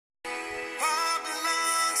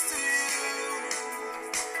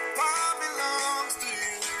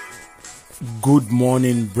Good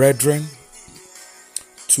morning, brethren.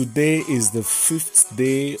 Today is the 5th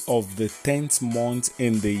day of the 10th month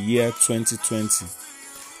in the year 2020.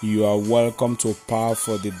 You are welcome to Power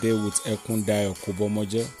for the Day with Ekundayo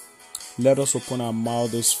Kubomoje. Let us open our mouth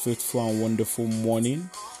this faithful and wonderful morning.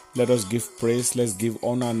 Let us give praise, let's give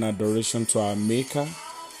honor and adoration to our Maker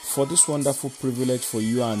for this wonderful privilege for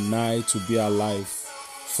you and I to be alive,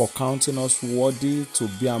 for counting us worthy to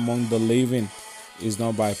be among the living. It's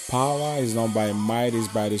not by power, it's not by might, it's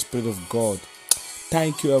by the Spirit of God.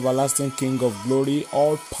 Thank you, everlasting King of glory.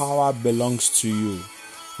 All power belongs to you.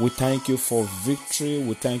 We thank you for victory.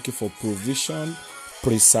 We thank you for provision,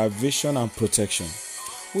 preservation, and protection.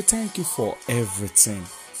 We thank you for everything.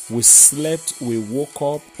 We slept, we woke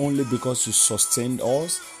up only because you sustained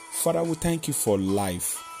us. Father, we thank you for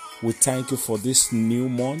life. We thank you for this new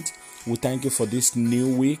month. We thank you for this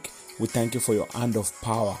new week. We thank you for your hand of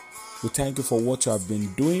power. We thank you for what you have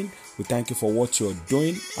been doing. We thank you for what you're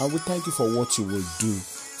doing. And we thank you for what you will do.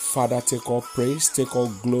 Father, take all praise, take all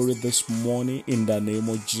glory this morning in the name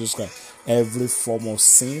of Jesus Christ. Every form of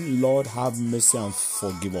sin, Lord, have mercy and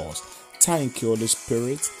forgive us. Thank you, Holy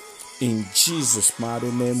Spirit. In Jesus'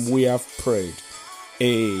 mighty name we have prayed.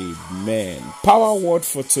 Amen. Power word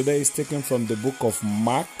for today is taken from the book of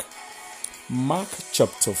Mark. Mark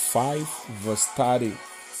chapter 5 verse 30.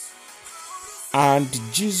 And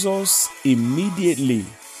Jesus immediately,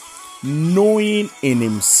 knowing in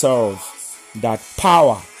himself that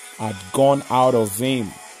power had gone out of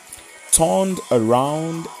him, turned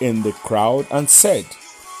around in the crowd and said,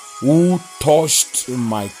 "Who touched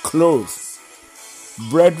my clothes?"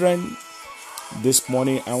 Brethren, this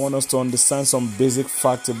morning I want us to understand some basic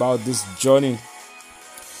facts about this journey.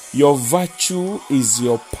 Your virtue is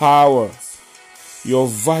your power. Your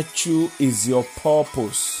virtue is your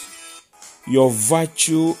purpose. Your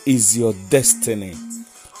virtue is your destiny.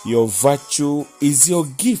 Your virtue is your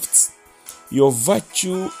gift. Your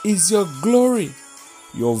virtue is your glory.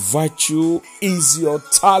 Your virtue is your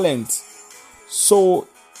talent. So,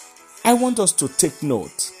 I want us to take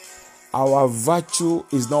note. Our virtue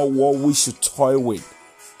is not what we should toy with.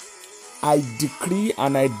 I decree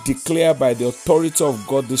and I declare by the authority of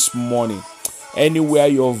God this morning, anywhere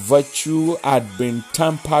your virtue had been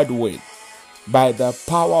tampered with, by the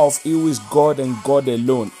power of He who is God and God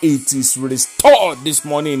alone, it is restored this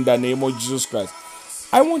morning in the name of Jesus Christ.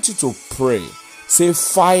 I want you to pray. Say,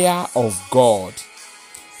 fire of God,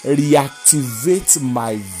 reactivate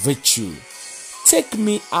my virtue. Take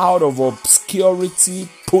me out of obscurity.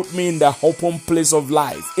 Put me in the open place of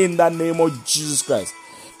life in the name of Jesus Christ.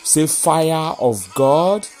 Say, fire of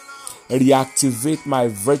God, reactivate my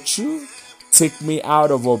virtue. Take me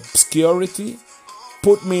out of obscurity.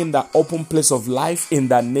 Put me in the open place of life in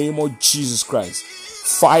the name of Jesus Christ.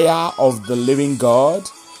 Fire of the living God,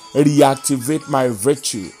 reactivate my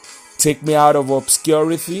virtue. Take me out of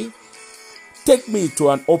obscurity. Take me to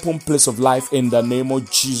an open place of life in the name of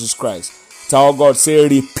Jesus Christ. Tell God, say,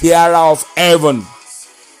 repairer of heaven,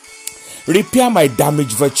 repair my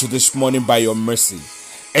damaged virtue this morning by your mercy.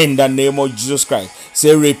 In the name of Jesus Christ.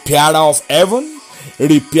 Say, repairer of heaven,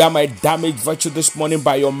 repair my damaged virtue this morning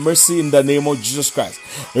by your mercy in the name of Jesus Christ.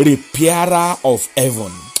 Repairer of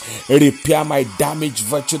heaven, repair my damaged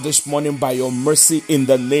virtue this morning by your mercy in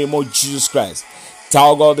the name of Jesus Christ.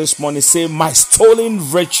 Tell God this morning, say, my stolen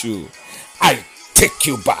virtue, I take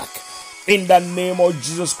you back in the name of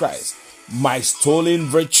Jesus Christ. My stolen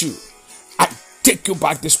virtue, I take you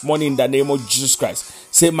back this morning in the name of Jesus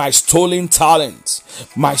Christ. Say, my stolen talent,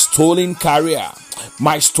 my stolen career,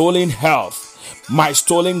 my stolen health, my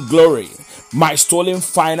stolen glory, my stolen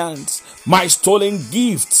finance, my stolen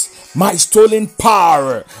gifts, my stolen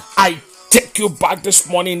power, I take you back this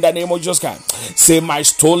morning in the name of Jesus Christ. Say, my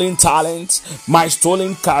stolen talent, my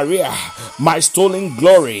stolen career, my stolen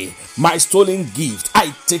glory, my stolen gift,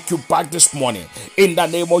 I take you back this morning in the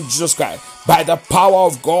name of Jesus Christ. By the power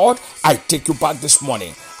of God, I take you back this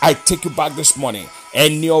morning. I take you back this morning.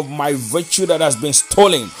 Any of my virtue that has been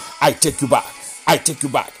stolen, I take you back. I take you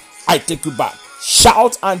back. I take you back.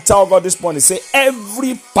 Shout and tell God this morning. Say,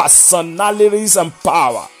 every personalities and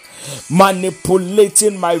power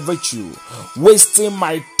manipulating my virtue, wasting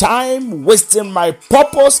my time, wasting my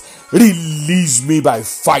purpose, release me by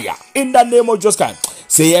fire in the name of Jesus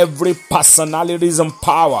Christ. Say, every personalities and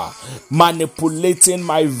power manipulating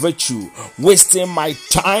my virtue, wasting my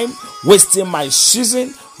time, wasting my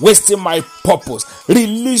season, wasting my purpose,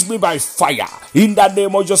 release me by fire in the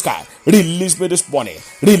name of Jesus Christ. Release me this morning.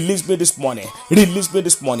 Release me this morning. Release me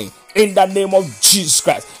this morning in the name of Jesus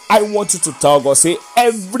Christ. I want you to tell God, say,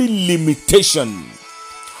 every limitation,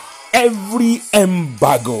 every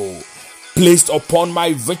embargo placed upon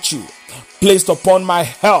my virtue, placed upon my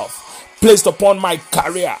health, placed upon my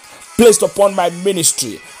career, placed upon my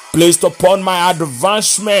ministry, placed upon my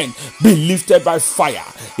advancement, be lifted by fire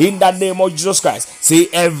in the name of Jesus Christ. Say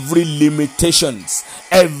every limitations,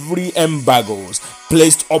 every embargoes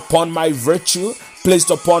placed upon my virtue, placed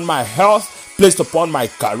upon my health, placed upon my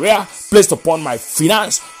career, placed upon my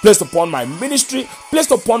finance, placed upon my ministry,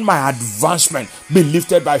 placed upon my advancement, be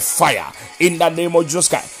lifted by fire in the name of Jesus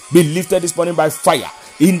Christ. Be lifted this morning by fire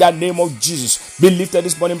in the name of Jesus. Be lifted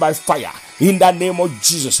this morning by fire in the name of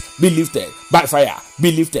Jesus. Be lifted by fire.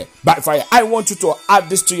 Be lifted by fire. I want you to add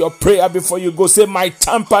this to your prayer before you go. Say, my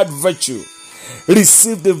tampered virtue,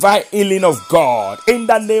 receive divine healing of God in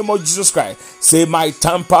the name of Jesus Christ. Say, my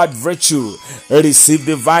tampered virtue, receive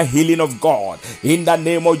divine healing of God in the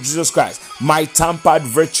name of Jesus Christ. My tampered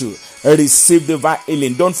virtue, receive divine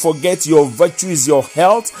healing. Don't forget, your virtue is your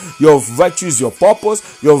health, your virtue is your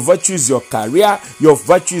purpose, your virtue is your career, your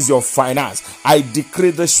virtue is your finance. I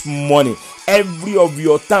decree this morning, every of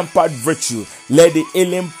your tampered virtue, let the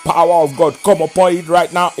healing power of God come upon it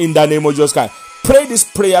right now in the name of Jesus Christ. Pray this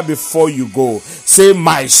prayer before you go. Say,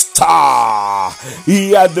 my star,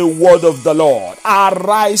 hear the word of the Lord.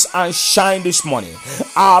 Arise and shine this morning.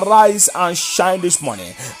 Arise and shine this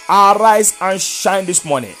morning. Arise and shine this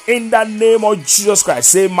morning. In the name of Jesus Christ,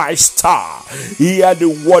 say, my star, hear the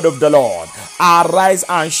word of the Lord. Arise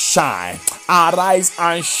and shine. Arise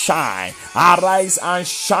and shine. Arise and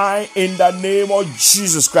shine in the name of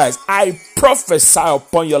Jesus Christ. I prophesy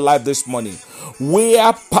upon your life this morning.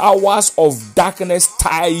 Where powers of darkness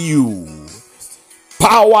tie you,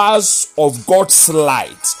 powers of God's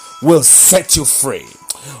light will set you free.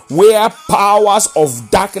 Where powers of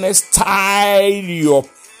darkness tie you,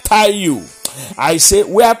 I say,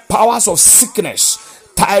 where powers of sickness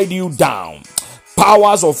tied you down,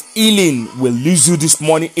 powers of healing will lose you this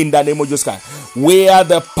morning in the name of Jesus Christ. Where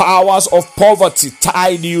the powers of poverty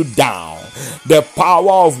tied you down, the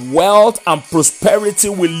power of wealth and prosperity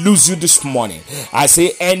will lose you this morning. I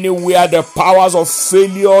say, anywhere the powers of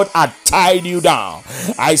failure are tied you down,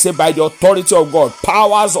 I say, by the authority of God,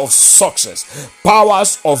 powers of success,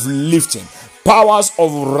 powers of lifting, powers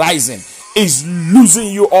of rising is losing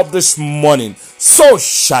you up this morning. So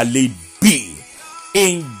shall it be.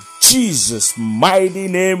 In Jesus' mighty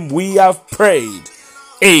name we have prayed.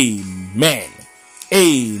 Amen.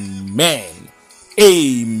 Amen.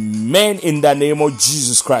 Amen. In the name of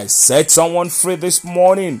Jesus Christ. Set someone free this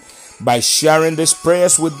morning by sharing these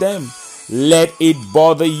prayers with them. Let it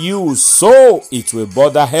bother you, so it will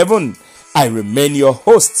bother heaven. I remain your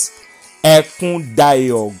host, Ekun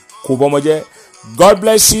Dayo Kubomoje. God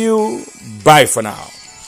bless you. Bye for now.